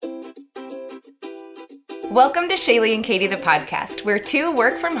Welcome to Shaylee and Katie, the podcast. We're two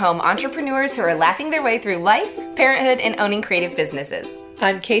work-from-home entrepreneurs who are laughing their way through life, parenthood, and owning creative businesses.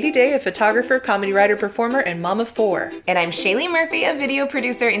 I'm Katie Day, a photographer, comedy writer, performer, and mom of 4. And I'm Shaylee Murphy, a video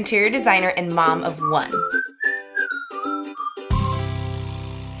producer, interior designer, and mom of 1.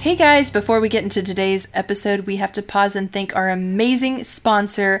 Hey guys, before we get into today's episode, we have to pause and thank our amazing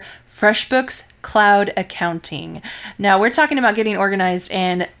sponsor, FreshBooks Cloud Accounting. Now, we're talking about getting organized,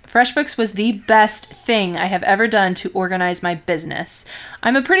 and FreshBooks was the best thing I have ever done to organize my business.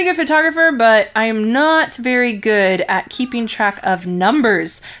 I'm a pretty good photographer, but I am not very good at keeping track of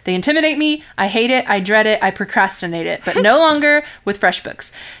numbers. They intimidate me, I hate it, I dread it, I procrastinate it, but no longer with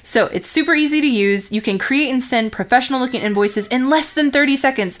FreshBooks. So it's super easy to use. You can create and send professional looking invoices in less than 30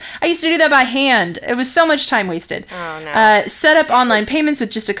 seconds. I used to do that by hand. It was so much time wasted. Oh, no. Set up online payments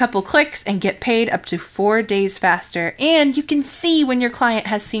with just a couple clicks and get paid up to 4 days faster. And you can see when your client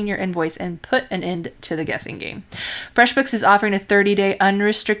has seen your invoice and put an end to the guessing game. FreshBooks is offering a 30-day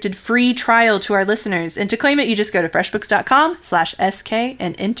unrestricted free trial to our listeners. And to claim it, you just go to freshbooks.com/SK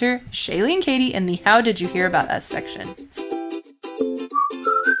and enter Shaylee and Katie in the How Did You Hear About Us section.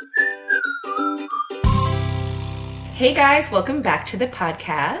 Hey guys, welcome back to the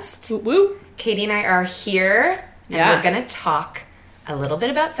podcast. Woo woo. Katie and I are here, and Yeah. we're going to talk a little bit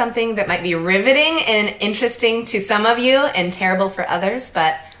about something that might be riveting and interesting to some of you and terrible for others,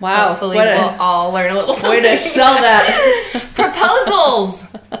 but hopefully we'll all learn a little something. Way to sell that. Proposals!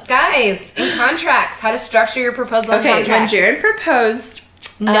 Guys, in contracts, how to structure your proposal in contract. When Jared proposed,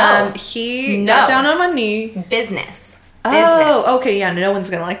 he got down on one knee. Business. Oh, okay, yeah, no one's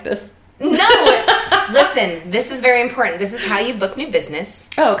going to like this. No! Listen, this is very important. This is how you book new business.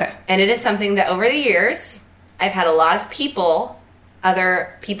 Oh, okay. And it is something that over the years, I've had a lot of people,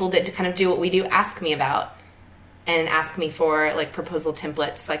 other people that kind of do what we do, ask me about. And ask me for, like, proposal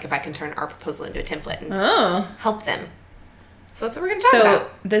templates, like if I can turn our proposal into a template and help them. So that's what we're going to talk about. So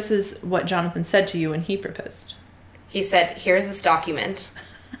this is what Jonathan said to you when he proposed. He said, here's this document.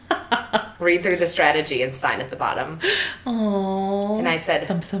 Read through the strategy and sign at the bottom. Aww. And I said,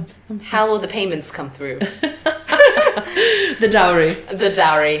 how will the payments come through? The dowry. The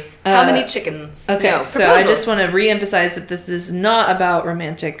dowry. How many chickens? Okay, No, so I just want to re-emphasize that this is not about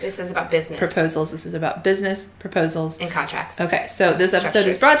romantic This is about business. proposals. This is about business proposals. And contracts. Okay, so this episode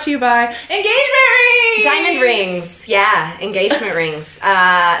is Structures. brought to you by Engagement Rings! Diamond rings. Yeah, engagement rings.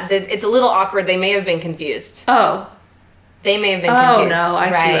 It's a little awkward. They may have been confused. Oh. They may have been Oh, confused. no,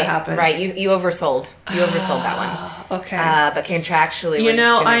 I see what happened. Right, you oversold. You oversold that one. Okay. But contractually, you we're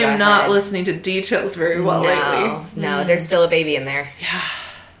know, just I gonna am go not ahead. listening to details very well lately. No, there's still a baby in there. Yeah.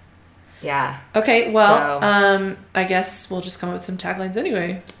 Yeah. Okay, well, So- I guess we'll just come up with some taglines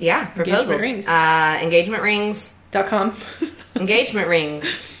anyway. Yeah, proposals. Engagement rings. Engagement rings. .com. Engagement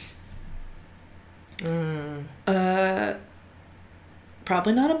rings.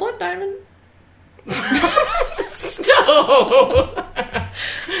 Probably not a blood diamond. No.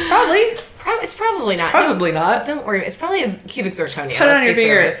 Probably. It's probably not. Probably not. Don't worry. It's probably a cubic zirconia. Put it on Let's your be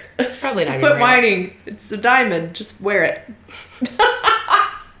fingers. serious. It's probably not even Quit real. whining. It's a diamond. Just wear it.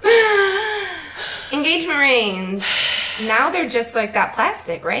 Engagement rings. Now they're just like that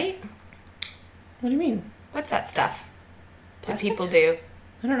plastic, right? What do you mean? What's that stuff that Plastic? people do?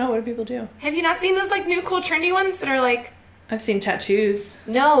 I don't know. What do people do? Have you not seen those like new cool trendy ones that are like? I've seen tattoos.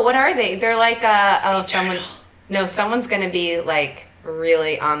 No, what are they? They're like someone's gonna be like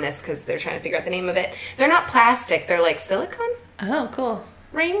really on this because they're trying to figure out the name of it. They're not plastic. They're like silicone Oh, cool.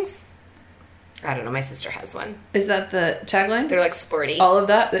 rings. I don't know. My sister has one. Is that the tagline? They're like sporty. All of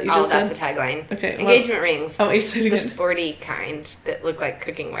that you All just that's said? a tagline. Okay, well- Engagement rings. Oh, you said it the again. sporty kind that look like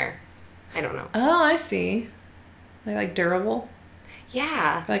cooking wear. I don't know. Oh, I see. They're like durable.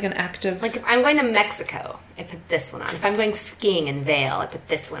 Yeah. Like an active. Like if I'm going to Mexico, I put this one on. If I'm going skiing in Vail, I put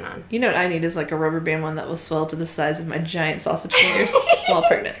this one on. You know what I need is like a rubber band one that will swell to the size of my giant sausage fingers while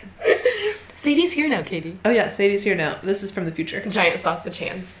pregnant. Sadie's here now, Katie. Oh yeah, Sadie's here now. This is from the future. Giant sausage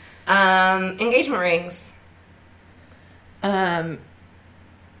hands. Engagement rings.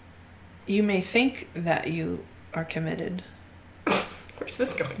 You may think that you are committed, Where's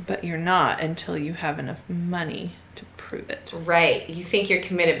this going? but you're not until you have enough money to prove it. Right. You think you're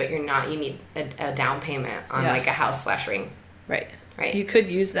committed, but you're not. You need a down payment on Yeah. like a house/ring. Right. Right. You could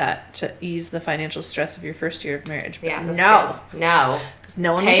use that to ease the financial stress of your first year of marriage. But Yeah. That's no. good. No. Because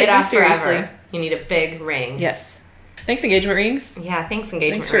no one will Pay take it you off seriously. forever. You need a big ring. Yes. Thanks, Engagement Rings. Yeah. Thanks,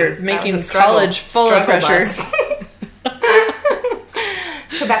 engagement Thanks for rings. That was making a struggle- college full of struggle pressure. bus.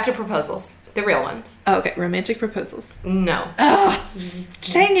 So back to proposals, the real ones. Oh, okay, romantic proposals. No. Oh,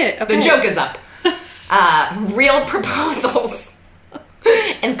 dang it. Okay. The joke is up. Real proposals.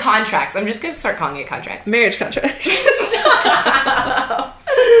 And contracts. I'm just going to start calling it contracts. Marriage contracts.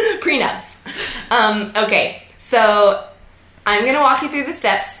 Prenups. Okay, so I'm going to walk you through the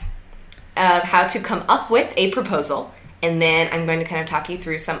steps of how to come up with a proposal, and then I'm going to kind of talk you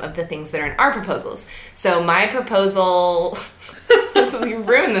through some of the things that are in our proposals. So my proposal, you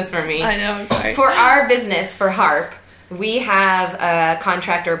ruined this for me. I know, I'm sorry. For our business, for HARP, we have a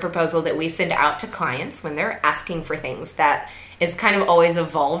contract or a proposal that we send out to clients when they're asking for things that is kind of always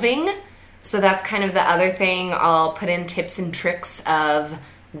evolving. So that's kind of the other thing. I'll put in tips and tricks of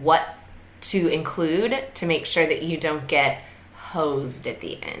what to include to make sure that you don't get hosed at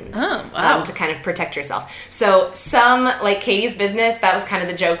the end. Oh, wow. To kind of protect yourself. So some, like Katie's business, that was kind of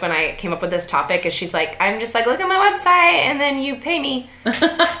the joke when I came up with this topic, is she's like, I'm just like, look at my website and then you pay me.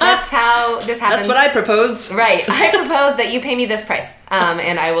 That's how this happens. That's what I propose. Right. I propose that you pay me this price,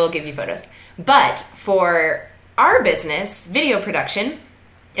 and I will give you photos. But for our business, video production,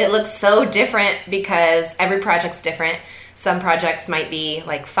 it looks so different because every project's different. Some projects might be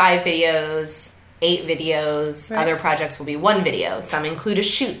like 5 videos, 8 videos. Right. Other projects will be 1 video. Some include a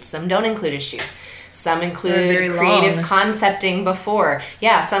shoot. Some don't include a shoot. Some include creative concepting before.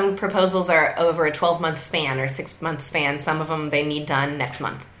 Yeah, some proposals are over a 12-month span or 6-month span. Some of them they need done next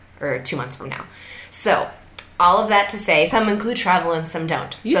month or 2 months from now. So all of that to say, some include travel and some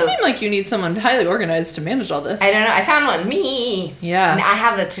don't. You seem like you need someone highly organized to manage all this. I don't know. I found one. Me. Yeah. And I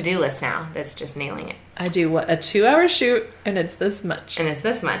have a to-do list now that's just nailing it. I do a 2-hour shoot, and it's this much. And it's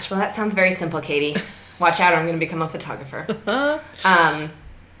this much. Well, that sounds very simple, Katie. Watch out, or I'm going to become a photographer.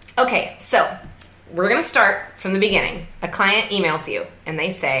 Okay, so we're going to start from the beginning. A client emails you, and they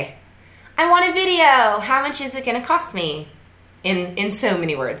say, I want a video. How much is it going to cost me? In so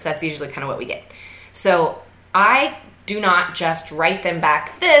many words. That's usually kind of what we get. So I do not just write them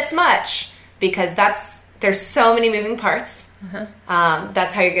back this much, because there's so many moving parts.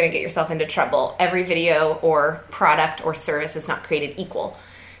 That's how you're going to get yourself into trouble. Every video or product or service is not created equal.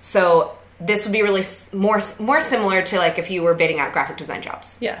 So this would be really more similar to like if you were bidding out graphic design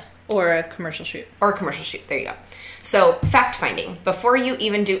jobs. Yeah, or a commercial shoot. There you go. So fact finding. Before you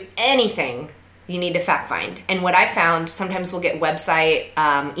even do anything, you need to fact find. And what I found, sometimes we'll get website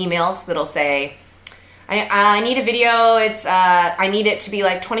emails that'll say, I need a video. I need it to be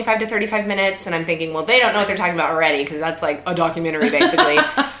like 25 to 35 minutes. And I'm thinking, well, they don't know what they're talking about already, because that's like a documentary, basically.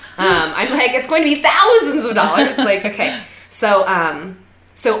 I'm like, it's going to be thousands of dollars. Like, okay. So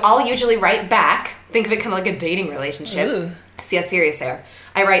I'll usually write back. Think of it kind of like a dating relationship. Ooh. See how serious they are.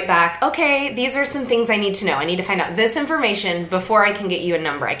 I write back, okay, these are some things I need to know. I need to find out this information before I can get you a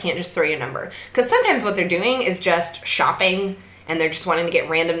number. I can't just throw you a number. Because sometimes what they're doing is just shopping, and they're just wanting to get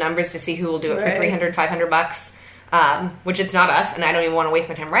random numbers to see who will do it for $300, $500, which it's not us, and I don't even want to waste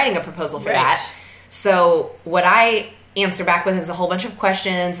my time writing a proposal for that. So what I answer back with is a whole bunch of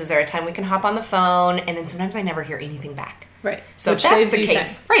questions. Is there a time we can hop on the phone? And then sometimes I never hear anything back. Right. So if that's the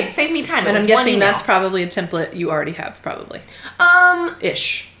case, right, save me time. But I'm guessing that's probably a template you already have, probably.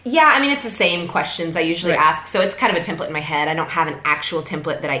 Ish. Yeah, I mean, it's the same questions I usually ask, so it's kind of a template in my head. I don't have an actual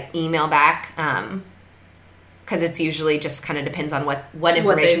template that I email back, because it's usually just kind of depends on what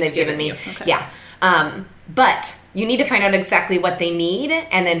information they've given me. Okay. Yeah. But you need to find out exactly what they need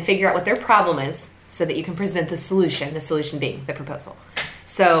and then figure out what their problem is so that you can present the solution being the proposal.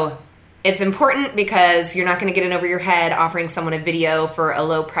 So it's important because you're not going to get in over your head offering someone a video for a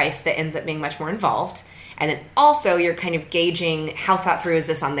low price that ends up being much more involved. And then also you're kind of gauging how thought through is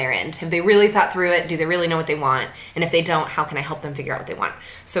this on their end. Have they really thought through it? Do they really know what they want? And if they don't, how can I help them figure out what they want?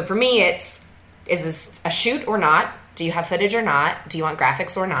 So for me, is this a shoot or not? Do you have footage or not? Do you want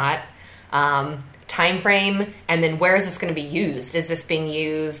graphics or not? Time frame, and then where is this going to be used? Is this being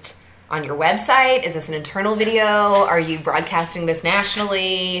used on your website? Is this an internal video? Are you broadcasting this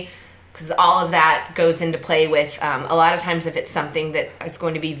nationally? Because all of that goes into play with a lot of times if it's something that is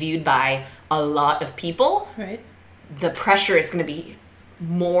going to be viewed by a lot of people, right, the pressure is going to be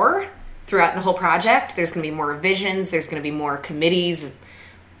more throughout the whole project. There's going to be more revisions. There's going to be more committees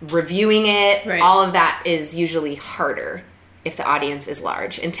reviewing it. Right. All of that is usually harder if the audience is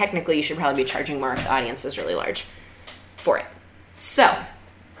large. And technically, you should probably be charging more if the audience is really large for it. So,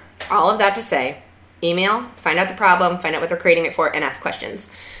 all of that to say, email, find out the problem, find out what they're creating it for, and ask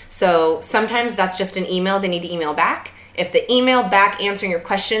questions. So sometimes that's just an email they need to email back. If the email back answering your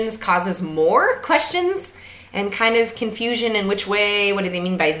questions causes more questions and kind of confusion in which way, what do they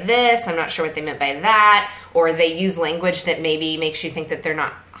mean by this? I'm not sure what they meant by that. Or they use language that maybe makes you think that they're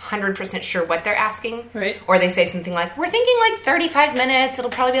not 100% sure what they're asking. Right. Or they say something like, we're thinking like 35 minutes.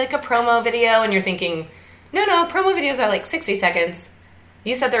 It'll probably be like a promo video. And you're thinking, no, promo videos are like 60 seconds.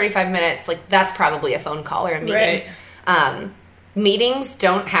 You said 35 minutes. Like, that's probably a phone call or a meeting. Right. meetings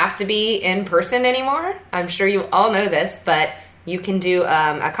don't have to be in person anymore. I'm sure you all know this, but you can do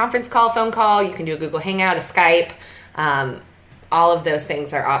a conference call, phone call, you can do a Google Hangout, a Skype. All of those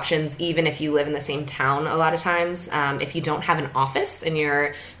things are options, even if you live in the same town a lot of times. If you don't have an office and you're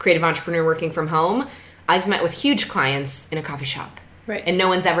a creative entrepreneur working from home, I've met with huge clients in a coffee shop. Right. And no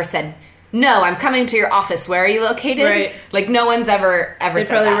one's ever said, no, I'm coming to your office. Where are you located? Right. Like, no one's ever said that. They'd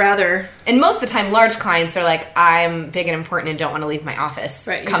probably rather. And most of the time, large clients are like, I'm big and important and don't want to leave my office.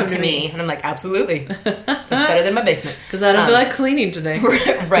 Right, Come to me. And I'm like, absolutely. It's better than my basement. Because I don't feel like cleaning today.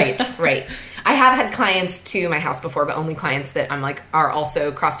 Right. I have had clients to my house before, but only clients that I'm like are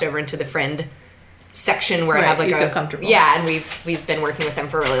also crossed over into the friend section where I have like you feel comfortable. Yeah, and we've been working with them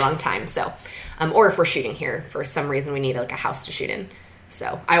for a really long time. So, or if we're shooting here for some reason, we need like a house to shoot in.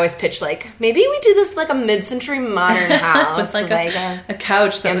 So I always pitch like, maybe we do this like a mid-century modern house with like a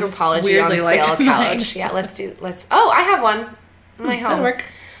couch that Anthropology on sale like couch. Yeah, let's. Oh, I have one in my home. That'll work.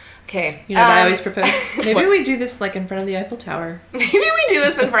 Okay. You know what I always propose? Maybe we do this like in front of the Eiffel Tower. Maybe we do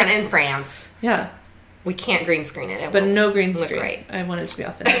this in France. Yeah. We can't green screen it. But no green look screen. Right. I want it to be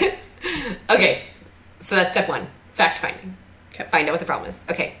authentic. Okay. So that's step 1. Fact finding. Okay. Find out what the problem is.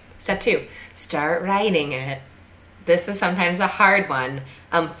 Okay. Step 2. Start writing it. This is sometimes a hard one.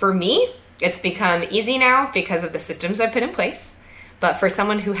 For me, it's become easy now because of the systems I've put in place. But for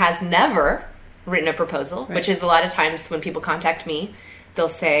someone who has never written a proposal, which is a lot of times when people contact me, they'll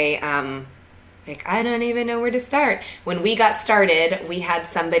say, like, I don't even know where to start. When we got started, we had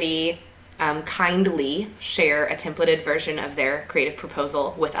somebody kindly share a templated version of their creative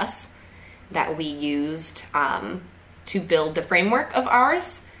proposal with us that we used to build the framework of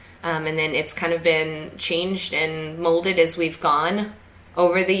ours. And then it's kind of been changed and molded as we've gone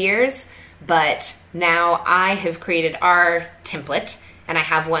over the years. But now I have created our template, and I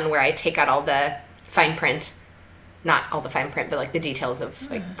have one where I take out all the fine print, not all the fine print, but like the details of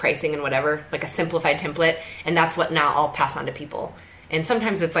like pricing and whatever, like a simplified template. And that's what now I'll pass on to people. And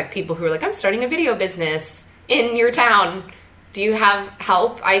sometimes it's like people who are like, I'm starting a video business in your town. Do you have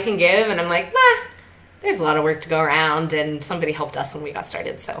help I can give? And I'm like, nah. There's a lot of work to go around, and somebody helped us when we got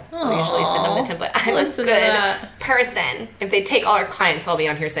started, so we usually send them the template. I'm a good person. If they take all our clients, I'll be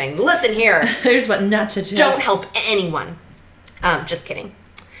on here saying, listen here. Here's what not to do. Don't help anyone. Just kidding.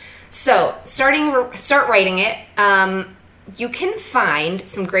 So, start writing it. You can find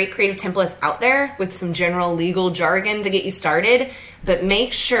some great creative templates out there with some general legal jargon to get you started, but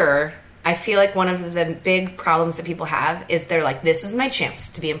make sure, I feel like one of the big problems that people have is they're like, this is my chance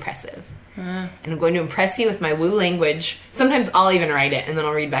to be impressive. And I'm going to impress you with my woo language. Sometimes I'll even write it, and then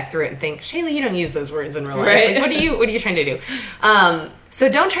I'll read back through it and think, Shayla, you don't use those words in real life. Right. Like, what are you trying to do? So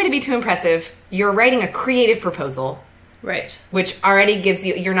don't try to be too impressive. You're writing a creative proposal. Right. Which already gives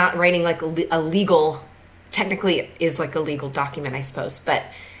you, you're not writing like a legal, technically it is like a legal document, I suppose, but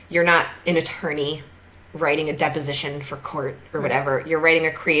you're not an attorney writing a deposition for court or whatever. You're writing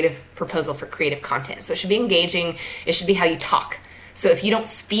a creative proposal for creative content. So it should be engaging. It should be how you talk. So if you don't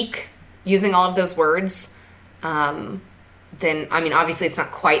speak using all of those words, then, I mean, obviously it's not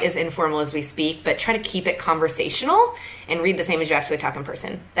quite as informal as we speak, but try to keep it conversational and read the same as you actually talk in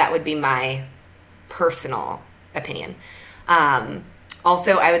person. That would be my personal opinion.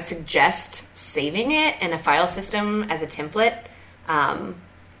 Also, I would suggest saving it in a file system as a template,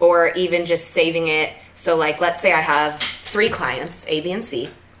 or even just saving it. So, like, let's say I have 3 clients, A, B, and C.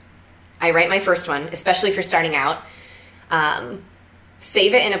 I write my first one, especially if you're starting out.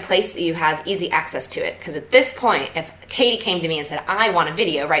 Save it in a place that you have easy access to it. Because at this point, if Katie came to me and said, I want a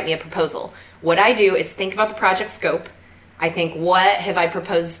video, write me a proposal, what I do is think about the project scope. I think, what have I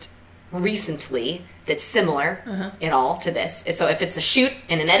proposed recently that's similar at all to this? So if it's a shoot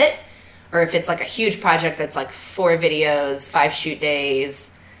and an edit, or if it's like a huge project that's like 4 videos, 5 shoot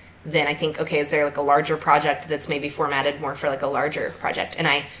days, then I think, okay, is there like a larger project that's maybe formatted more for like a larger project? And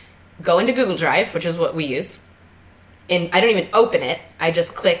I go into Google Drive, which is what we use, and I don't even open it. I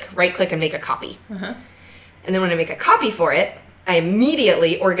just right click and make a copy. And then when I make a copy for it, I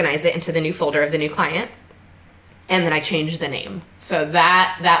immediately organize it into the new folder of the new client, and then I change the name. So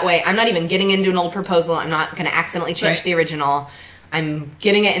that way, I'm not even getting into an old proposal. I'm not going to accidentally change the original. I'm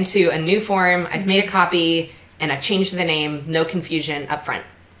getting it into a new form. I've made a copy, and I've changed the name. No confusion up front.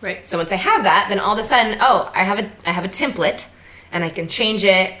 Right. So once I have that, then all of a sudden, I have a template, and I can change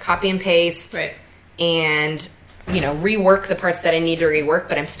it, copy and paste, and rework the parts that I need to rework,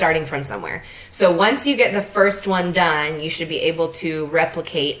 but I'm starting from somewhere. So once you get the first one done, you should be able to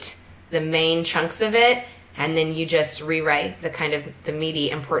replicate the main chunks of it, and then you just rewrite the meaty,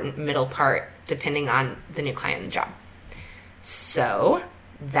 important middle part, depending on the new client and the job. So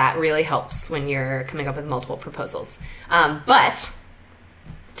That really helps when you're coming up with multiple proposals. But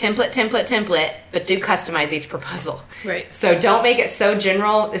template, but do customize each proposal. Right. So don't make it so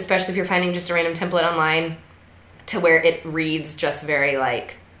general, especially if you're finding just a random template online, to where it reads just very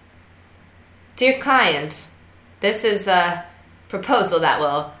like, dear client, this is a proposal that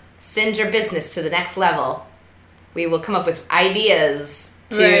will send your business to the next level. We will come up with ideas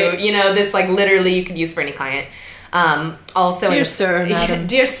to, that's like literally you could use for any client. Also, dear sir or madam.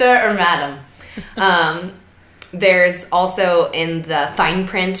 Dear sir or madam. There's also in the fine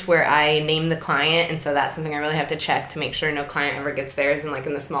print where I name the client, and so that's something I really have to check to make sure no client ever gets theirs, and like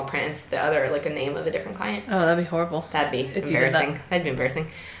in the small print it's the other, like a name of a different client. Oh, that'd be horrible. That'd be embarrassing. That'd be embarrassing.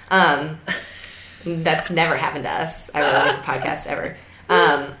 That's never happened to us. I really like the podcast ever.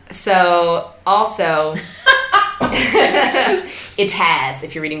 So also it has,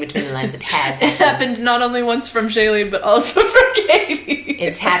 if you're reading between the lines, it has happened. It happened not only once from Shailene, but also from Katie.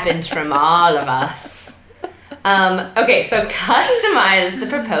 It's happened from all of us. Okay, so customize the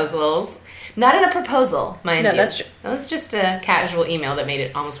proposals. Not in a proposal, mind you. That's true. That was just a casual email that made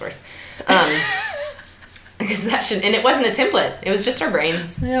it almost worse. Because and it wasn't a template. It was just our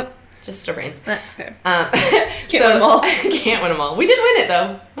brains. Yep. Just our brains. That's fair. Can't win them all. Can't win them all. We did win it,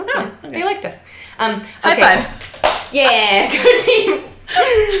 though. That's fine. Okay. They liked us. High five. Yeah, go team.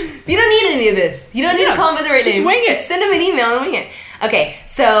 You don't need any of this. You don't need to call them by the right name. Just wing it. Just send them an email and wing it. Okay,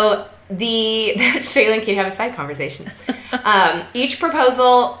 so Shailene and Kate have a side conversation. Each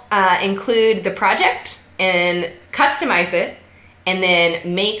proposal include the project and customize it, and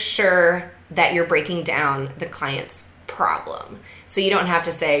then make sure that you're breaking down the client's problem. So you don't have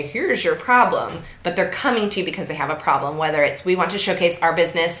to say, here's your problem, but they're coming to you because they have a problem, whether it's we want to showcase our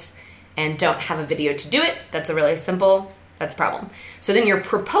business and don't have a video to do it. That's a really simple, that's a problem. So then your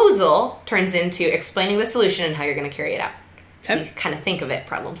proposal turns into explaining the solution and how you're going to carry it out. Okay. You kind of think of it,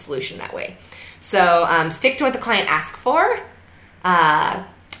 problem, solution that way. So stick to what the client asks for. I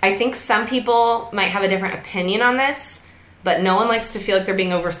think some people might have a different opinion on this, but no one likes to feel like they're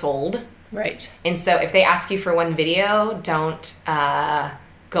being oversold. Right. And so if they ask you for one video, don't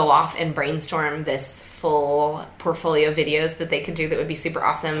go off and brainstorm this full portfolio of videos that they could do that would be super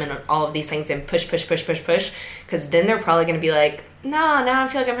awesome and all of these things and push, because then they're probably going to be like, no, now I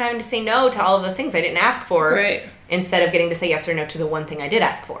feel like I'm having to say no to all of those things I didn't ask for. Right. Instead of getting to say yes or no to the one thing I did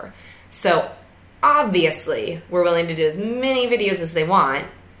ask for. So obviously we're willing to do as many videos as they want,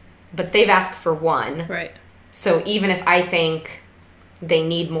 but they've asked for one. Right. So even if I think they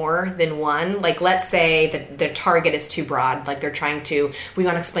need more than one, like let's say that the target is too broad, like they're trying to, we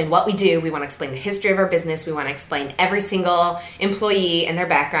want to explain what we do, we want to explain the history of our business, we want to explain every single employee and their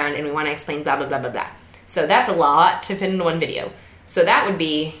background, and we want to explain blah, blah, blah, blah, blah. So that's a lot to fit into one video. So that would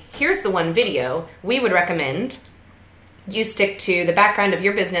be, here's the one video. We would recommend you stick to the background of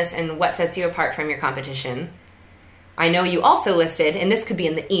your business and what sets you apart from your competition. I know you also listed, and this could be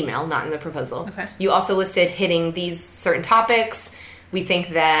in the email, not in the proposal. Okay. You also listed hitting these certain topics. We think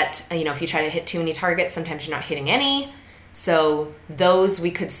that, if you try to hit too many targets, sometimes you're not hitting any. So those we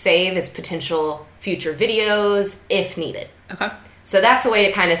could save as potential future videos if needed. Okay. So that's a way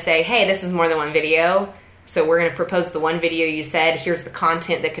to kind of say, hey, this is more than one video. So we're going to propose the one video you said, here's the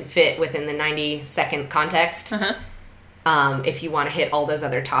content that could fit within the 90-second context. Uh-huh. If you want to hit all those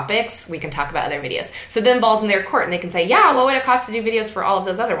other topics, we can talk about other videos. So then ball's in their court, and they can say, yeah, what would it cost to do videos for all of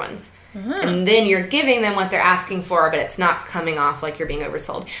those other ones? Uh-huh. And then you're giving them what they're asking for, but it's not coming off like you're being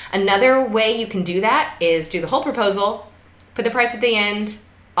oversold. Another way you can do that is do the whole proposal, put the price at the end,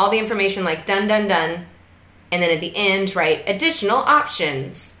 all the information like done, and then at the end write additional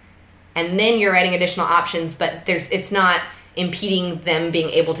options. And then you're writing additional options, but it's not impeding them being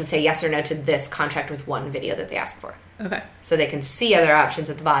able to say yes or no to this contract with one video that they ask for. Okay. So they can see other options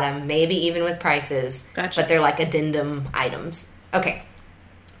at the bottom, maybe even with prices. Gotcha. But they're like addendum items. Okay.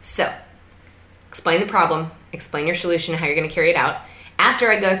 So, explain the problem, explain your solution, how you're going to carry it out. After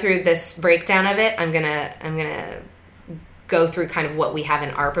I go through this breakdown of it, I'm gonna go through kind of what we have in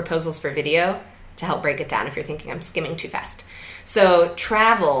our proposals for video to help break it down if you're thinking I'm skimming too fast. So,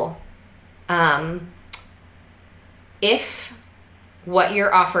 travel. If what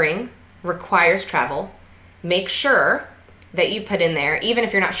you're offering requires travel, make sure that you put in there, even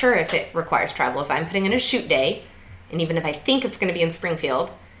if you're not sure if it requires travel, if I'm putting in a shoot day, and even if I think it's going to be in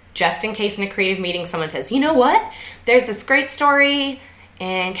Springfield, just in case in a creative meeting someone says, you know what, there's this great story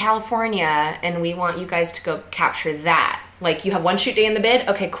in California, and we want you guys to go capture that. Like, you have one shoot day in the bid?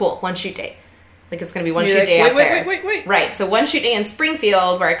 Okay, cool, one shoot day. Like, it's going to be one shoot day out there. Wait. Right. So one shoot day in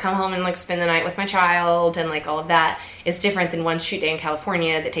Springfield, where I come home and, like, spend the night with my child and, like, all of that, is different than one shoot day in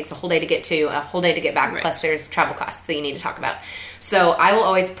California that takes a whole day to get to, a whole day to get back, plus there's travel costs that you need to talk about. So I will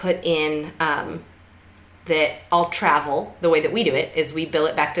always put in that I'll travel. The way that we do it is we bill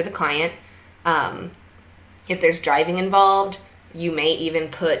it back to the client. If there's driving involved, you may even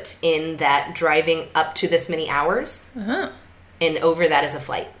put in that driving up to this many hours, and over that is a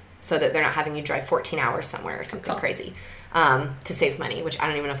flight, so that they're not having you drive 14 hours somewhere or something crazy to save money, which I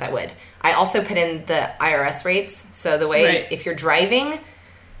don't even know if that would. I also put in the IRS rates. So the way, if you're driving,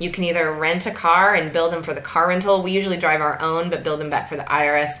 you can either rent a car and bill them for the car rental. We usually drive our own, but bill them back for the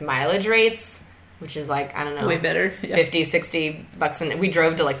IRS mileage rates, which is like, I don't know. Way better. Yeah. 50, 60 bucks. And we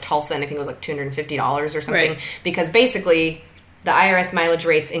drove to like Tulsa, and I think it was like $250 or something. Because basically, the IRS mileage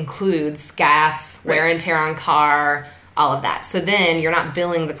rates includes gas, wear and tear on car, all of that. So then you're not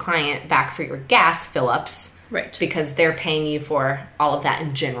billing the client back for your gas fill-ups. Right. Because they're paying you for all of that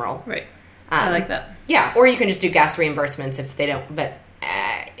in general. Right. I like that. Yeah. Or you can just do gas reimbursements if they don't. But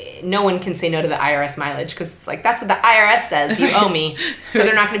no one can say no to the IRS mileage, because it's like, that's what the IRS says. You owe me. So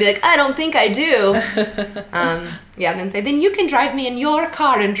they're not going to be like, I don't think I do. Yeah. And then say, then you can drive me in your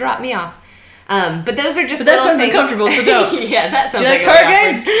car and drop me off. But those are just that sounds things. Uncomfortable, so don't. Yeah, that sounds like car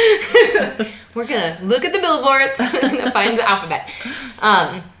games. We're gonna look at the billboards and find the alphabet.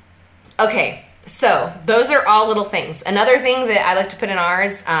 Okay, so those are all little things. Another thing that I like to put in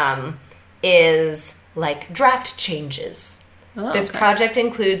ours is like draft changes. This project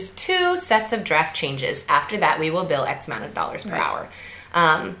includes 2 sets of draft changes. After that, we will bill X amount of dollars per hour.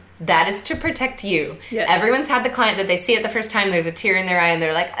 That is to protect you. Yes. Everyone's had the client that they see it the first time, there's a tear in their eye, and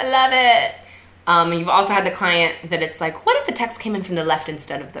they're like, I love it. You've also had the client that it's like, what if the text came in from the left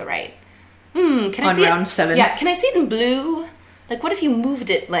instead of the right? Can I see round 7? Yeah, can I see it in blue? Like, what if you moved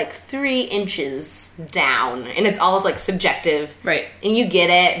it like 3 inches down? And it's all like subjective. Right. And you get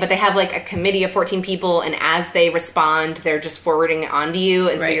it, but they have like a committee of 14 people, and as they respond, they're just forwarding it on to you.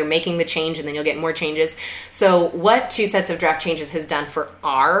 And so you're making the change, and then you'll get more changes. So what 2 sets of draft changes has done for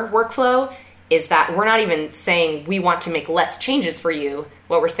our workflow is that we're not even saying we want to make less changes for you.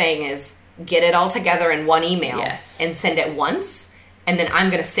 What we're saying is get it all together in one email and send it once. And then I'm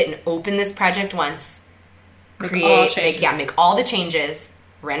going to sit and open this project once. Make all the changes,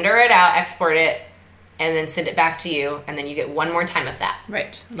 render it out, export it, and then send it back to you, and then you get one more time of that.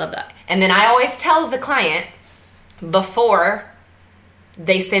 Right. Love that. And then I always tell the client before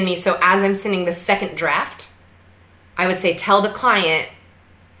they send me, so as I'm sending the second draft, I would say, tell the client,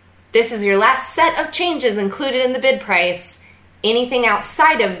 this is your last set of changes included in the bid price. Anything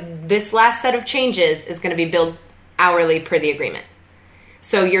outside of this last set of changes is going to be billed hourly per the agreement.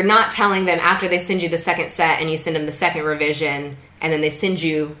 So you're not telling them after they send you the second set and you send them the second revision, and then they send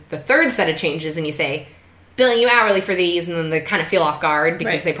you the third set of changes and you say, billing you hourly for these, and then they kind of feel off guard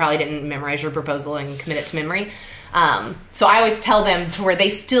because they probably didn't memorize your proposal and commit it to memory. So I always tell them to where they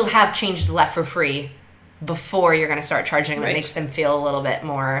still have changes left for free before you're going to start charging them. It makes them feel a little bit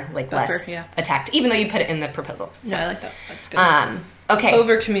more like less attacked, even though you put it in the proposal. So, I like that. That's good. Okay.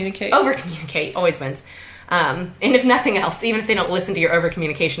 Over-communicate always wins. And if nothing else, even if they don't listen to your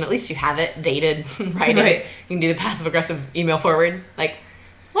over-communication, at least you have it dated, right? You can do the passive-aggressive email forward. Like,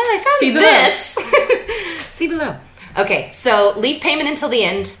 well, I found this. See below. Okay, so leave payment until the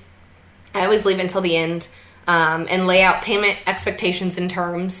end. I always leave until the end. And lay out payment expectations and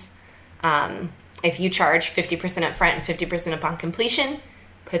terms. If you charge 50% up front and 50% upon completion,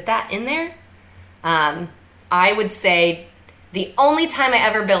 put that in there. I would say the only time I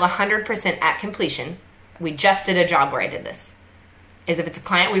ever bill 100% at completion, we just did a job where I did this, is if it's a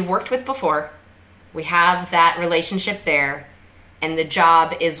client we've worked with before, we have that relationship there, and the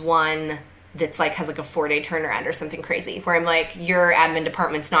job is one that's like has like a 4-day turnaround or something crazy, where I'm like, your admin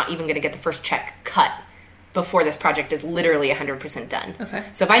department's not even going to get the first check cut before this project is literally 100% done. Okay.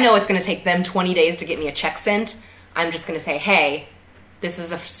 So if I know it's going to take them 20 days to get me a check sent, I'm just going to say, hey, this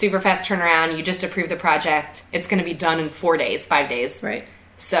is a super fast turnaround. You just approved the project. It's going to be done in 4 days, 5 days. Right.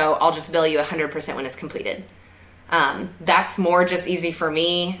 So I'll just bill you 100% when it's completed. That's more just easy for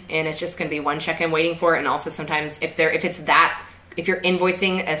me, and it's just going to be one check I'm waiting for. And also sometimes if you're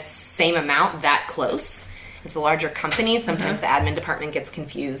invoicing a same amount that close, it's a larger company, sometimes the admin department gets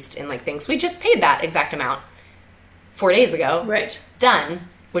confused and like thinks we just paid that exact amount 4 days ago. Right. Done,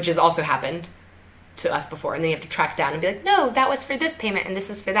 which has also happened to us before, and then you have to track down and be like, no, that was for this payment and this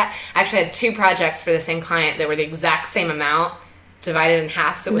is for that. I actually had 2 projects for the same client that were the exact same amount divided in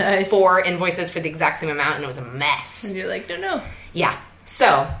half, so it was 4 invoices for the exact same amount, and it was a mess. And you're like, no. Yeah.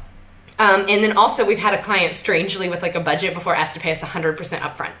 So, and then also we've had a client strangely with like a budget before asked to pay us 100%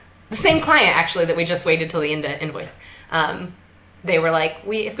 upfront. The same client, actually, that we just waited till the end to invoice. They were like,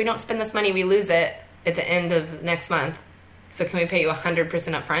 if we don't spend this money, we lose it at the end of next month. So can we pay you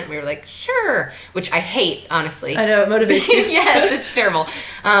 100% up front? And we were like, sure. Which I hate, honestly. I know, it motivates you. Yes, it's terrible.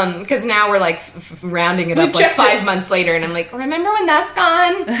 Because now we're like rounding it up like 5 months later. And I'm like, remember when that's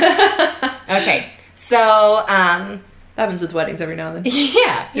gone? Okay. So. That happens with weddings every now and then.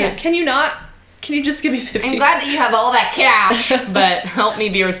 Yeah. Can you just give me 50? I'm glad that you have all that cash, but help me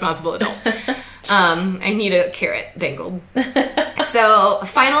be a responsible adult. I need a carrot dangled. So,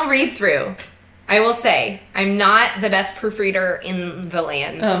 final read through. I will say, I'm not the best proofreader in the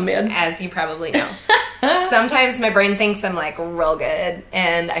land. Oh, man. As you probably know. Sometimes my brain thinks I'm like real good,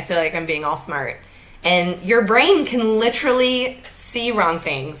 and I feel like I'm being all smart. And your brain can literally see wrong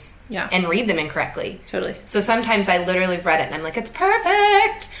things and read them incorrectly. Totally. So sometimes I literally have read it and I'm like, it's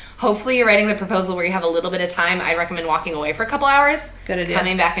perfect. Hopefully you're writing the proposal where you have a little bit of time. I recommend walking away for a couple hours. Good idea.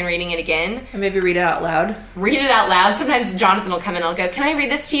 Coming back and reading it again. And maybe read it out loud. Read it out loud. Sometimes Jonathan will come in and I'll go, can I read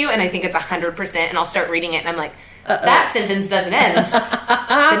this to you? And I think it's 100% and I'll start reading it and I'm like, that sentence doesn't end.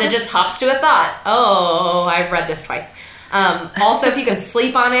 Then it just hops to a thought. Oh, I've read this twice. Also, if you can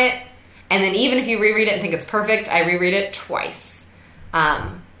sleep on it, and then even if you reread it and think it's perfect, I reread it twice.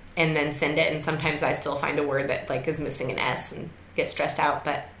 And then send it. And sometimes I still find a word that like is missing an S and get stressed out.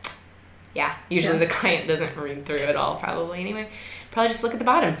 But yeah, usually the client doesn't read through it all probably anyway. Probably just look at the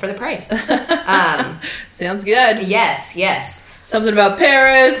bottom for the price. Sounds good. Yes. Something about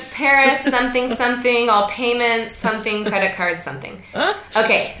Paris. Something, all payments, something, credit card, something.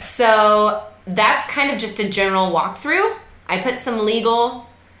 Okay, so that's kind of just a general walkthrough. I put some legal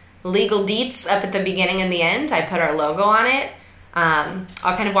deets up at the beginning and the end. I put our logo on it.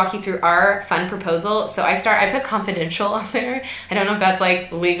 I'll kind of walk you through our fun proposal. So I put confidential on there. I don't know if that's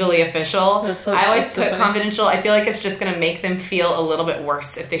like legally official. I always put confidential. I feel like it's just going to make them feel a little bit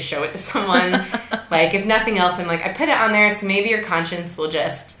worse if they show it to someone. Like if nothing else, I'm like, I put it on there so maybe your conscience will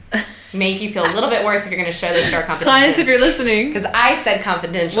just make you feel a little bit worse if you're going to show this to our competition. Clients, if you're listening. Because I said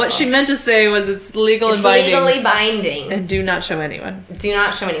confidential. What she meant to say was it's legal and binding. It's legally binding. And do not show anyone. Do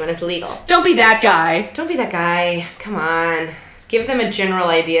not show anyone. It's legal. Don't be that guy. Don't be that guy. Come on. Give them a general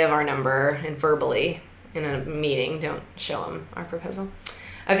idea of our number and verbally in a meeting. Don't show them our proposal.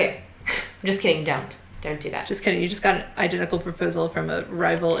 Okay. Just kidding. Don't do that. Just kidding. You just got an identical proposal from a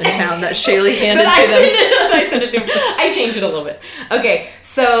rival in town that Shaylee handed to them. I sent it to him. I changed it a little bit. Okay.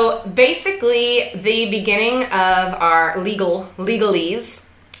 So basically the beginning of our legalese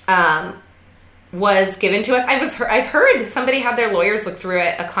was given to us. I've heard somebody had their lawyers look through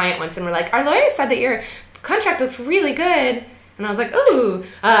it, a client once, and were like, our lawyer said that your contract looks really good. And I was like, ooh,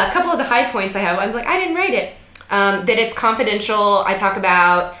 a couple of the high points I have. I was like, I didn't write it. That it's confidential. I talk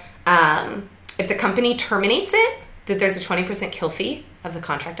about if the company terminates it, that there's a 20% kill fee of the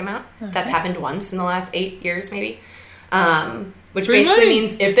contract amount. Okay. That's happened once in the last 8 years, maybe. Which Free basically money.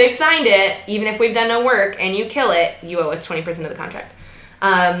 means if they've signed it, even if we've done no work and you kill it, you owe us 20% of the contract.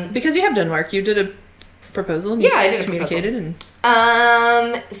 Because you have done work. You did a proposal. And I did a communicated proposal.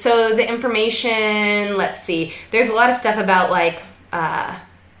 And So the information, let's see. There's a lot of stuff about like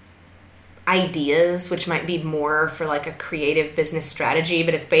ideas, which might be more for like a creative business strategy,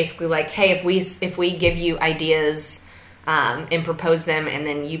 but it's basically like, hey, if we give you ideas and propose them and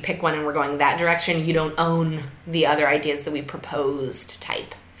then you pick one and we're going that direction, you don't own the other ideas that we proposed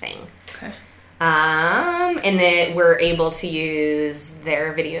type thing. Okay. And that we're able to use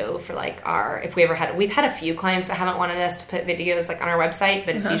their video for like we've had a few clients that haven't wanted us to put videos like on our website,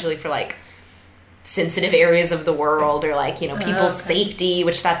 but it's usually for like sensitive areas of the world or like, people's safety,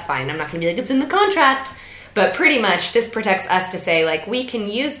 which that's fine. I'm not going to be like, it's in the contract, but pretty much this protects us to say like, we can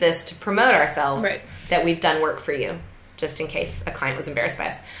use this to promote ourselves that we've done work for you, just in case a client was embarrassed by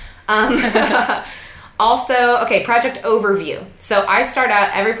us. Also, okay, project overview. So I start out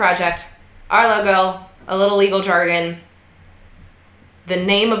every project, our logo, a little legal jargon, the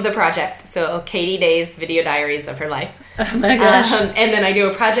name of the project. So Katie Day's video diaries of her life. Oh my gosh. And then I do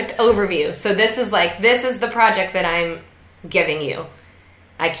a project overview. So this is the project that I'm giving you.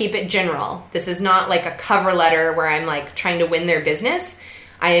 I keep it general. This is not like a cover letter where I'm like trying to win their business.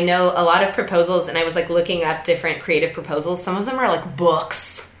 I know a lot of proposals, and I was like looking up different creative proposals. Some of them are like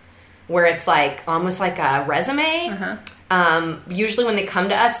books where it's like almost like a resume. Usually when they come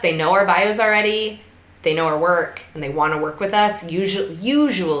to us, they know our bios already. They know our work and they want to work with us.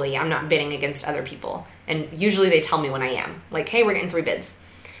 Usually I'm not bidding against other people. And usually they tell me when I am. Like, hey, we're getting 3 bids.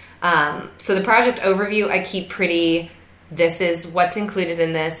 So the project overview, I keep pretty, this is what's included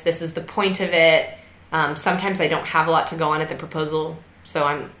in this. This is the point of it. Sometimes I don't have a lot to go on at the proposal. So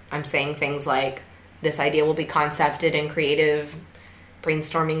I'm saying things like, this idea will be concepted and creative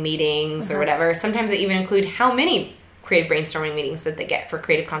brainstorming meetings or whatever. Sometimes they even include how many creative brainstorming meetings that they get for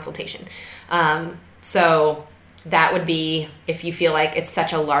creative consultation. So that would be, if you feel like it's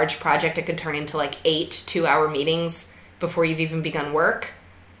such a large project, it could turn into like 8 2-hour meetings before you've even begun work.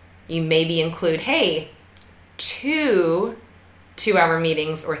 You maybe include, hey, 2 2-hour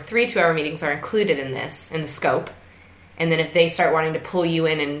meetings or 3 2-hour meetings are included in this, in the scope. And then if they start wanting to pull you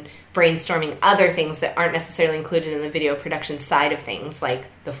in and brainstorming other things that aren't necessarily included in the video production side of things, like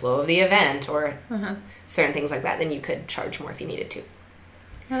the flow of the event or certain things like that, then you could charge more if you needed to.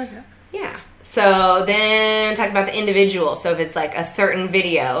 Okay. Yeah. So then talk about the individual. So if it's like a certain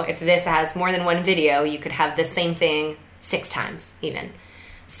video, if this has more than one video, you could have the same thing 6 times even.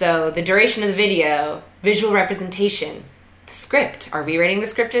 So the duration of the video, visual representation, the script. Are we writing the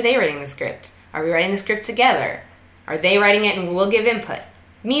script or are they writing the script? Are we writing the script together? Are they writing it and we'll give input?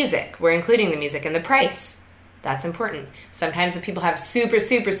 Music. We're including the music and the price. That's important. Sometimes if people have super,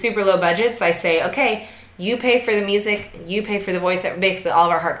 super, super low budgets, I say, okay, you pay for the music, you pay for the voice, basically all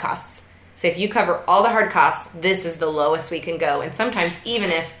of our hard costs. So if you cover all the hard costs, this is the lowest we can go. And sometimes even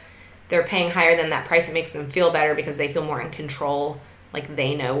if they're paying higher than that price, it makes them feel better because they feel more in control, like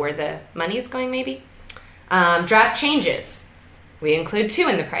they know where the money is going maybe. Draft changes. We include 2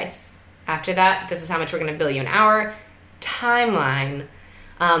 in the price. After that, this is how much we're going to bill you an hour. Timeline.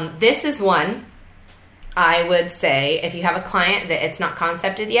 This is one, I would say, if you have a client that it's not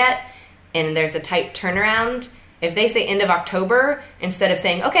concepted yet and there's a tight turnaround, if they say end of October, instead of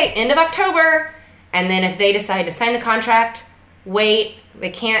saying, okay, end of October, and then if they decide to sign the contract, wait,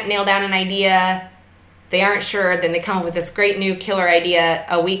 they can't nail down an idea, they aren't sure, then they come up with this great new killer idea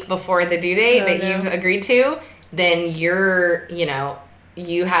a week before the due date you've agreed to, then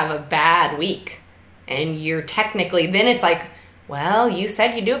you have a bad week. And you're technically, then it's like, well, you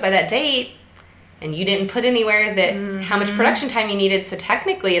said you'd do it by that date, and you didn't put anywhere that how much production time you needed, so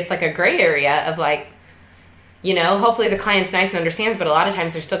technically it's like a gray area of like, hopefully the client's nice and understands, but a lot of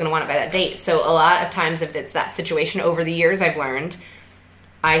times they're still going to want it by that date. So a lot of times if it's that situation over the years I've learned,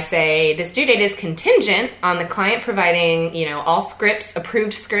 I say this due date is contingent on the client providing, all scripts,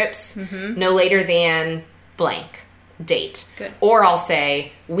 approved scripts, no later than blank date. Good. Or I'll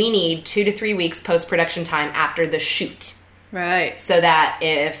say we need 2 to 3 weeks post-production time after the shoot. Right. So that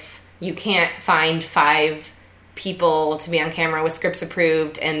if you can't find 5 people to be on camera with scripts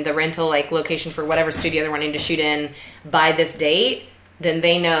approved and the rental location for whatever studio they're wanting to shoot in by this date, then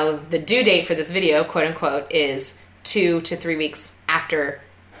they know the due date for this video, quote unquote, is 2 to 3 weeks after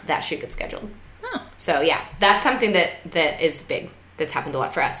that shoot gets scheduled. Oh. So yeah, that's something that is big. That's happened a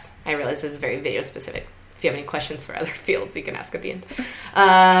lot for us. I realize this is very video specific. If you have any questions for other fields, you can ask at the end.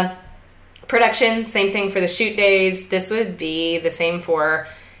 Production, same thing for the shoot days. This would be the same for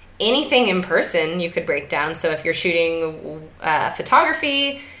anything in person you could break down. So if you're shooting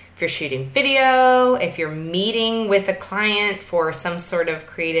photography, if you're shooting video, if you're meeting with a client for some sort of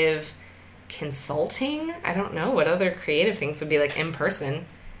creative consulting, I don't know what other creative things would be like in person.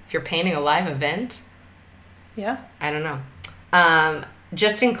 If you're painting a live event. Yeah. I don't know.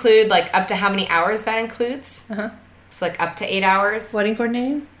 Just include up to how many hours that includes. So up to 8 hours. Wedding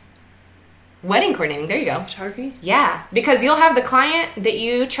coordinating? Wedding coordinating, there you go. Photography? Yeah, because you'll have the client that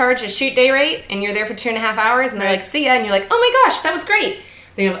you charge a shoot day rate and you're there for 2.5 hours and they're like, see ya, and you're like, oh my gosh, that was great.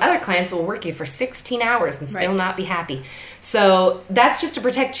 Then you have other clients who will work you for 16 hours and still not be happy. So that's just to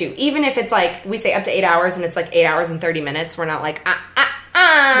protect you. Even if it's we say up to 8 hours and it's 8 hours and 30 minutes, we're not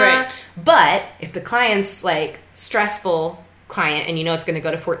Right. But if the client's stressful client and it's going to go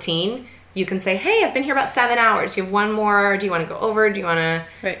to 14, you can say, hey, I've been here about 7 hours. Do you have one more? Do you want to go over? Do you want to...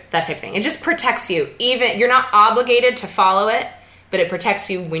 Right. That type of thing. It just protects you. Even you're not obligated to follow it, but it protects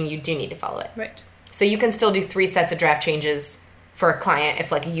you when you do need to follow it. Right. So you can still do 3 sets of draft changes for a client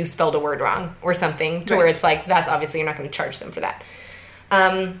if you spelled a word wrong or something to where it's that's obviously you're not going to charge them for that.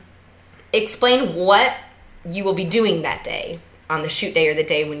 Explain what you will be doing that day on the shoot day or the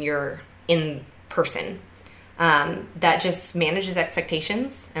day when you're in person. That just manages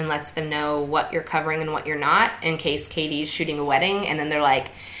expectations and lets them know what you're covering and what you're not in case Katie's shooting a wedding and then they're like,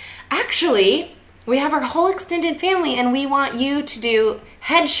 actually, we have our whole extended family and we want you to do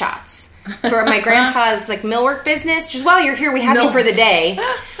headshots for my grandpa's millwork business. Just while you're here, we have you for the day.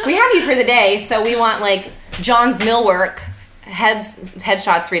 We have you for the day, so we want John's millwork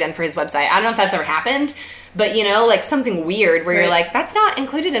headshots redone for his website. I don't know if that's ever happened. But, something weird where you're that's not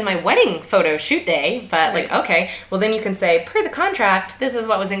included in my wedding photo shoot day. But, okay. Well, then you can say, per the contract, this is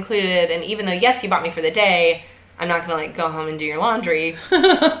what was included. And even though, yes, you bought me for the day, I'm not going to, go home and do your laundry.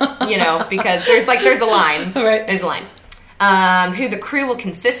 Because there's a line. Right. There's a line. Who the crew will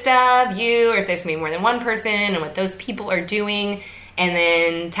consist of, you, or if there's going to be more than one person, and what those people are doing. and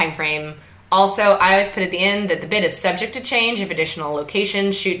then time frame. Also, I always put at the end that the bid is subject to change if additional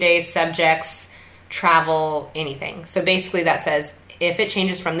locations, shoot days, subjects, travel, anything. So basically that says if it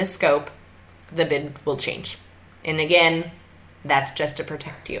changes from this scope, the bid will change. And again, that's just to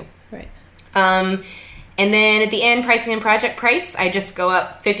protect you. Right. And then at the end, pricing and project price, I just go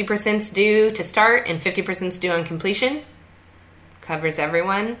up 50%'s due to start and 50%'s due on completion. Covers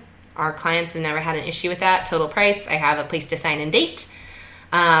everyone. Our clients have never had an issue with that. Total price, I have a place to sign and date.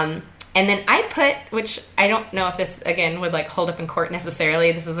 And then I put, which I don't know if this, again, would like hold up in court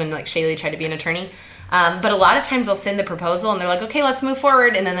necessarily. This is when like Shaylee tried to be an attorney. But a lot of times they'll send the proposal and they're like, okay, let's move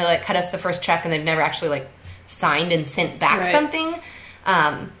forward. And then they like cut us the first check and they've never actually like signed and sent back something.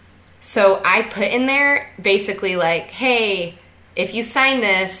 So I put in there basically like, hey, if you sign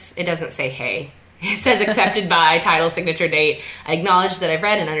this, it doesn't say hey. It says accepted by title, signature, date. I acknowledge that I've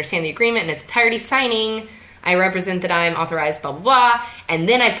read and understand the agreement in its entirety, signing. I represent that I am authorized, blah, blah, blah. And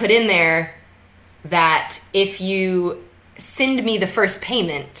then I put in there that if you send me the first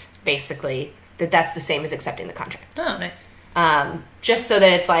payment, basically, that's the same as accepting the contract. Oh, nice. Just so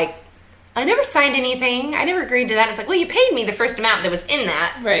that it's like, I never signed anything. I never agreed to that. It's like, well, you paid me the first amount that was in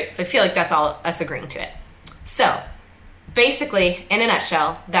that. Right. So I feel like that's all us agreeing to it. So basically, in a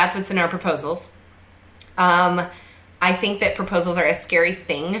nutshell, that's what's in our proposals. I think that proposals are a scary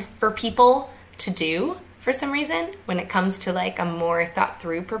thing for people to do. For some reason, when it comes to like a more thought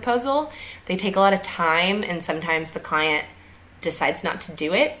through proposal, they take a lot of time and sometimes the client decides not to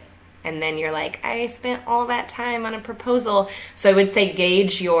do it. And then you're like, I spent all that time on a proposal. So I would say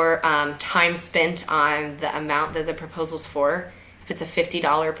gauge your time spent on the amount that the proposal's for. If it's a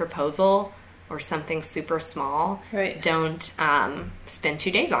 $50 proposal or something super small, don't spend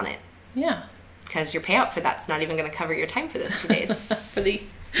 2 days on it. Yeah. Because your payout for that's not even going to cover your time for those 2 days. For the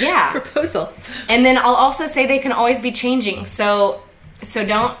proposal. And then I'll also say they can always be changing. So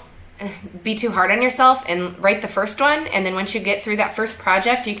don't be too hard on yourself and write the first one. And then once you get through that first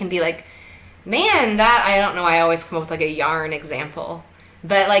project, you can be like, man, that, I don't know, I always come up with like a yarn example.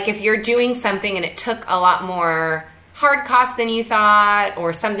 But like if you're doing something and it took a lot more hard cost than you thought,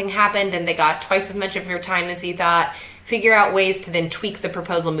 or something happened and they got twice as much of your time as you thought, figure out ways to then tweak the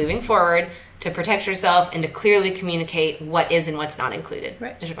proposal moving forward to protect yourself and to clearly communicate what is and what's not included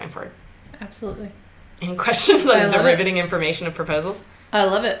as you're going forward. Absolutely. Any questions on the riveting information of proposals? I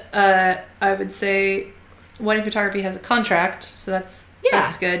love it. I would say wedding photography has a contract, so that's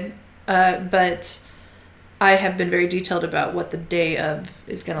good. But I have been very detailed about what the day of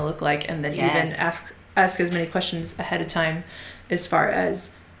is going to look like, and then even ask as many questions ahead of time as far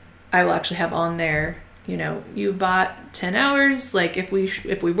as I will actually have on there. You know, you bought 10 hours. Like if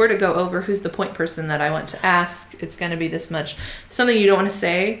we were to go over who's the point person that I want to ask, it's going to be this much. Something you don't want to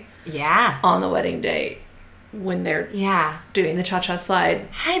say on the wedding day when they're doing the cha-cha slide.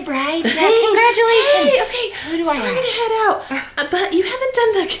 Hi, bride. Yeah, congratulations. Hey, okay, who do I have? To head out. But you haven't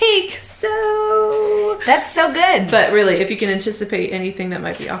done the cake, so... That's so good. But really, if you can anticipate anything that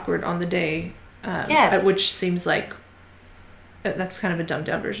might be awkward on the day, which seems like that's kind of a dumbed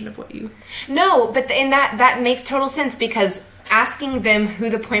down version of what you... No, but in that makes total sense, because asking them who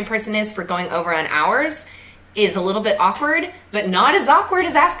the point person is for going over on hours is a little bit awkward, but not as awkward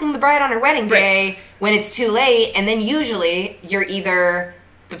as asking the bride on her wedding day when it's too late. And then usually you're either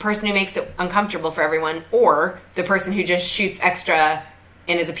the person who makes it uncomfortable for everyone or the person who just shoots extra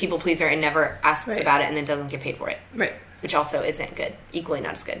and is a people pleaser and never asks about it and then doesn't get paid for it. Right. Which also isn't good. Equally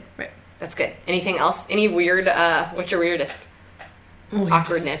not as good. Right. That's good. Anything else? Any weird, what's your weirdest?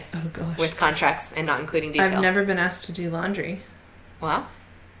 Awkwardness with contracts and not including detail. I've never been asked to do laundry. Wow.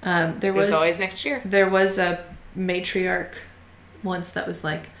 There's always next year. There was a matriarch once that was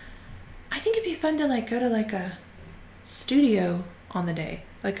like, I think it'd be fun to like go to like a studio on the day,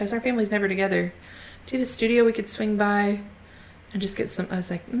 like because our family's never together. Do you have a studio we could swing by and just get some? I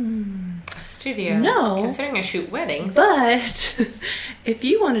was like, a studio? No, considering I shoot weddings. But if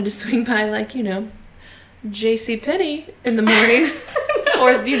you wanted to swing by, like JCPenney in the morning. Or,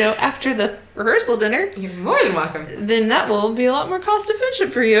 after the rehearsal dinner. You're more than welcome. Then that will be a lot more cost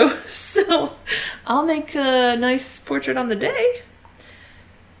efficient for you. So I'll make a nice portrait on the day.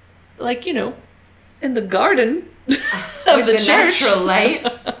 Like, in the garden of the church. Natural light.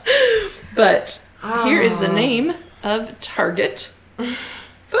 But here is the name of Target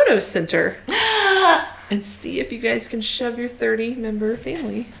Photo Center. And see if you guys can shove your 30-member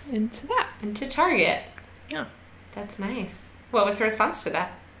family into that. Into Target. Yeah. That's nice. What was her response to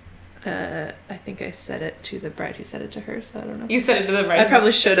that? I think I said it to the bride who said it to her, so I don't know. You said it to the bride. I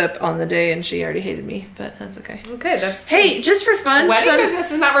probably showed up on the day and she already hated me, but that's okay. Okay, that's... Hey, just for fun... Wedding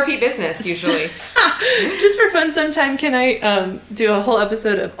business is not repeat business, usually. Just for fun, sometime can I do a whole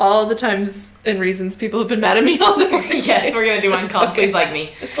episode of all the times and reasons people have been mad at me on the Yes, we're going to do one called Please Like Me.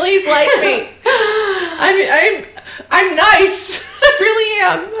 Please like me. I'm nice. I really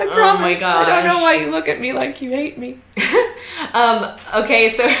am. I promise. Oh my gosh. I don't know why you look at me like you hate me. Okay,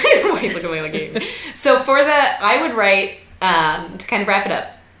 so why you look at me like you hate me? So for I would write, to kind of wrap it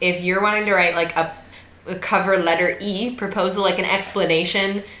up, if you're wanting to write like a cover letter E proposal, like an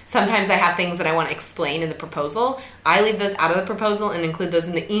explanation, sometimes I have things that I want to explain in the proposal. I leave those out of the proposal and include those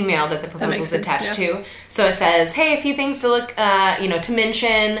in the email that the proposal is attached to. So it says, hey, a few things to look, to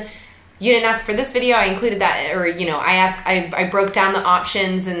mention. You didn't ask for this video, I included that, or, I broke down the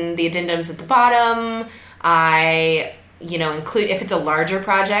options and the addendums at the bottom. I, include, if it's a larger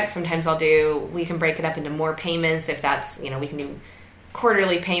project, sometimes we can break it up into more payments if that's, we can do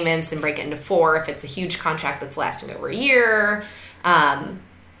quarterly payments and break it into 4 if it's a huge contract that's lasting over a year. And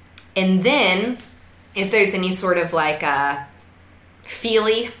then if there's any sort of like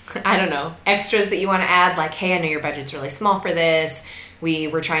feely, I don't know, extras that you want to add, like, hey, I know your budget's really small for this. We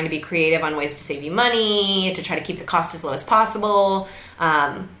were trying to be creative on ways to save you money, to try to keep the cost as low as possible.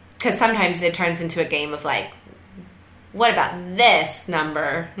 Because sometimes it turns into a game of like, what about this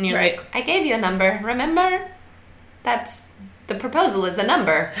number? And you're like, I gave you a number, remember? The proposal is a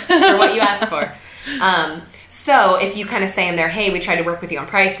number for what you asked for. So if you kind of say in there, hey, we tried to work with you on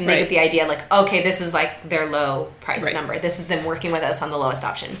price, and they get the idea like, okay, this is like their low price number. This is them working with us on the lowest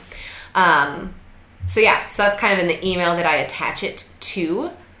option. So that's kind of in the email that I attach it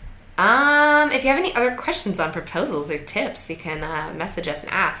to. If you have any other questions on proposals or tips, you can message us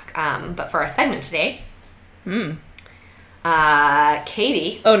and ask. But for our segment today,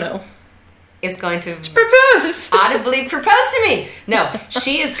 Katie. Oh no. Is going to propose. Audibly propose to me. No,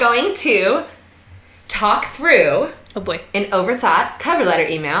 she is going to talk through an overthought cover letter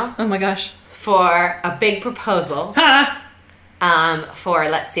email. Oh my gosh. For a big proposal. For,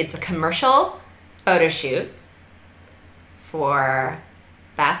 let's see, it's a commercial photo shoot for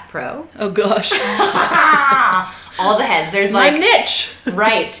Bass Pro. Oh gosh. All the heads. There's my like niche.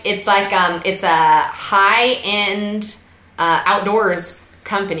 Right. It's like it's a high-end outdoors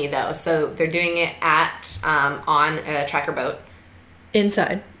company though, so they're doing it on a tracker boat.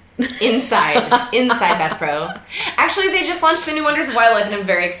 Inside Bass Pro. Actually, they just launched the new Wonders of Wildlife, and I'm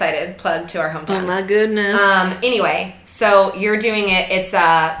very excited. Plug to our hometown. Oh my goodness. Anyway, so you're doing it. It's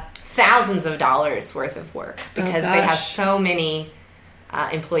thousands of dollars worth of work because they have so many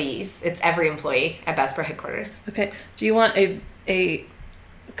employees. It's every employee at Bass Pro headquarters. Okay. Do you want a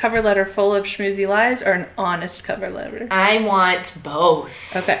cover letter full of schmoozy lies or an honest cover letter? I want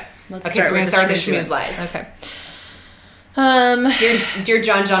both. Okay. Let's start with the schmooze lies. Okay. Dear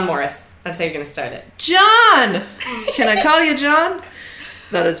John Morris. That's how you're going to start it. John! Can I call you John?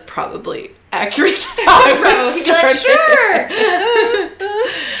 That is probably accurate. Sure.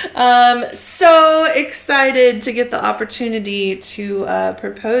 So excited to get the opportunity to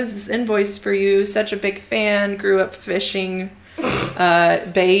propose this invoice for you. Such a big fan. Grew up fishing.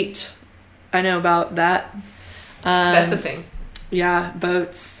 Bait. I know about that. That's a thing. Yeah,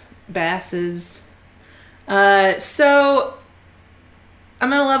 boats, basses. So I'm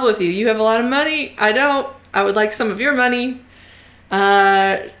gonna level with you. You have a lot of money. I don't. I would like some of your money.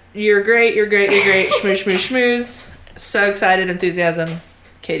 You're great. Schmooze, schmooze, schmooze. So excited, enthusiasm.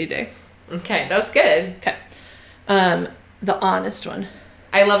 Katie Day. Okay, that was good. Okay. The honest one.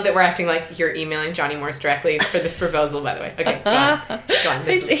 I love that we're acting like you're emailing Johnny Morse directly for this proposal, by the way. Okay, go on.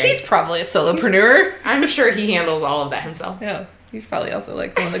 He's probably a solopreneur. I'm sure he handles all of that himself. Yeah. He's probably also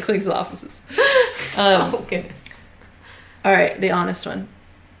like the one that cleans the offices. Oh, goodness. All right, the honest one.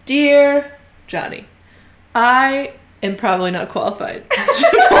 Dear Johnny, I am probably not qualified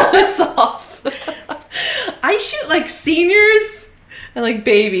to pull this off. I shoot like seniors and like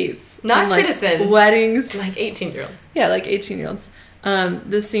babies. Not and, citizens. Weddings. Like 18-year-olds. Yeah, like 18-year-olds.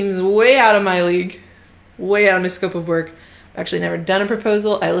 This seems way out of my league, way out of my scope of work. I've actually never done a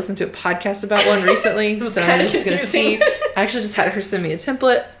proposal. I listened to a podcast about one recently, so I'm just going to see. I actually just had her send me a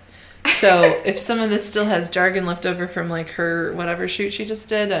template. So if some of this still has jargon left over from like her whatever shoot she just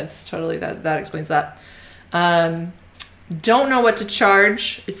did, that's totally, that explains that. Don't know what to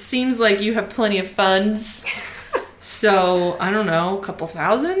charge. It seems like you have plenty of funds. So, I don't know, a couple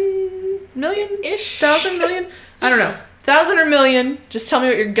million-ish? $1,000 million? I don't know. 1,000 or million. Just tell me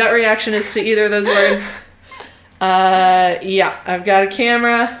what your gut reaction is to either of those words. Yeah, I've got a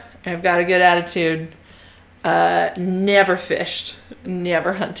camera. I've got a good attitude. Never fished.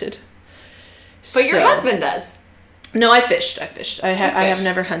 Never hunted. But your husband does. No, I fished. I have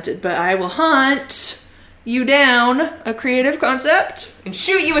never hunted, but I will hunt you down a creative concept and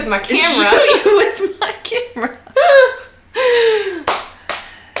shoot you with my camera.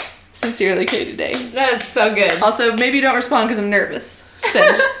 Sincerely, Katie Day. That's so good. Also, maybe don't respond because I'm nervous.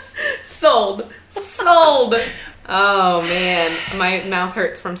 Send. Sold. Oh man, my mouth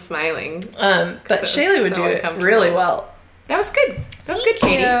hurts from smiling. But Shaylee would do it really well. That was good.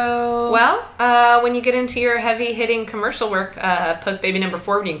 Katie. Well, when you get into your heavy-hitting commercial work, post-baby number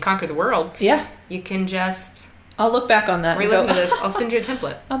 4, when you can conquer the world, you can just... I'll look back on that re-listen to this. I'll send you a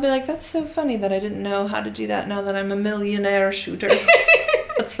template. I'll be like, that's so funny that I didn't know how to do that now that I'm a millionaire shooter.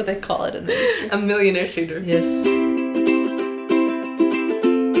 That's what they call it in the industry. A millionaire shooter. Yes.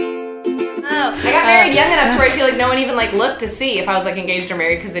 I got married young enough to where I feel like no one even looked to see if I was engaged or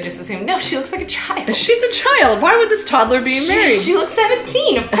married because they just assumed, no, she looks like a child. She's a child. Why would this toddler be married? She looks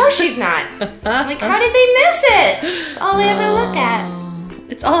 17. Of course she's not. I'm like, how did they miss it? It's all I ever look at.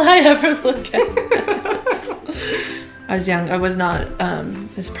 It's all I ever look at. I was young. I was not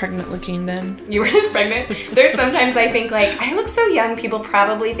as pregnant looking then. You were just pregnant? There's sometimes I think I look so young, people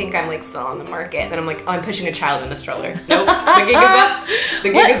probably think I'm still on the market. Then I'm like, oh, I'm pushing a child in a stroller. Nope. The gig is up.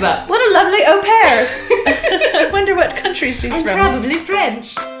 The gig is up. What a lovely au pair. I wonder what country she's from. Probably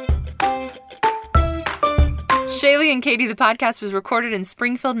French. Shaylee and Katie, the podcast was recorded in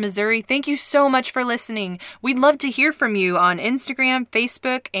Springfield, Missouri. Thank you so much for listening. We'd love to hear from you on Instagram,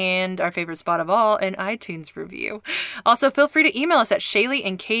 Facebook, and our favorite spot of all, an iTunes review. Also, feel free to email us at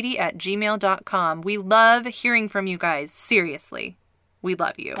shayleeandkatie@gmail.com. We love hearing from you guys. Seriously. We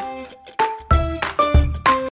love you.